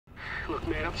Look,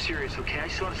 man, I'm serious, okay? I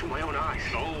saw this with my own eyes.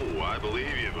 Oh, I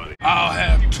believe you, buddy. I'll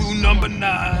have 2 number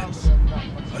 9s,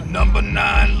 a number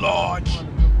 9 large,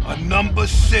 a number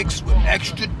 6 with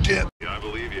extra dip. Yeah, I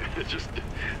believe you. Just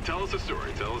tell us a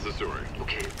story. Tell us a story.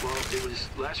 Okay, well, it was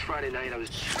last Friday night.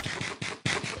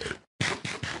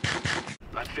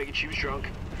 I figured she was drunk.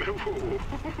 Whoa,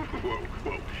 whoa,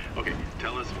 whoa. Okay,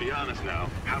 tell us, be honest now.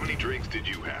 How many drinks did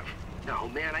you have? No,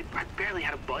 man, I barely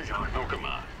had a buzz on. Oh, come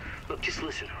on. Look, just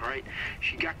listen, all right?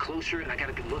 She got closer, and I got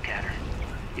a good look at her.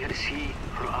 You had to see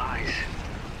her eyes,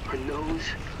 her nose,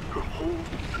 her whole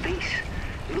face.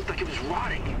 It looked like it was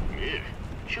rotting. Yeah.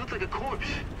 She looked like a corpse.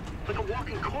 Like a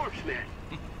walking corpse, man.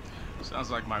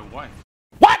 Sounds like my wife.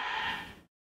 What?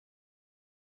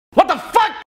 What the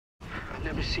fuck? I've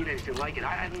never seen anything like it.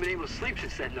 I haven't been able to sleep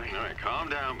since that night. All right, calm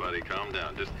down, buddy. Calm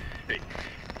down. Just, hey,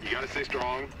 you gotta stay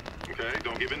strong, okay?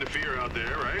 Don't give in to fear out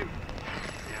there, right?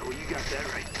 Yeah, well, you got that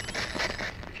right.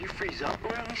 If you freeze up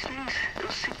around these things, it'll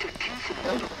sink their teeth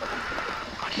in you.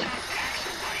 I should attack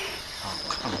somebody. Oh,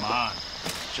 come on.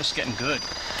 Just getting good.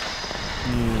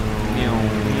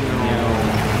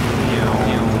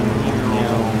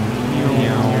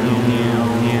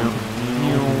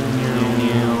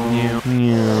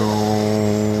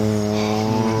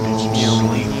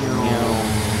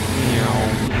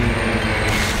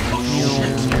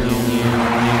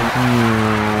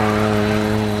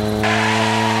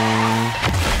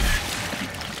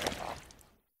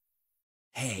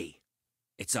 Hey,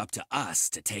 it's up to us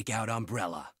to take out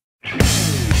Umbrella.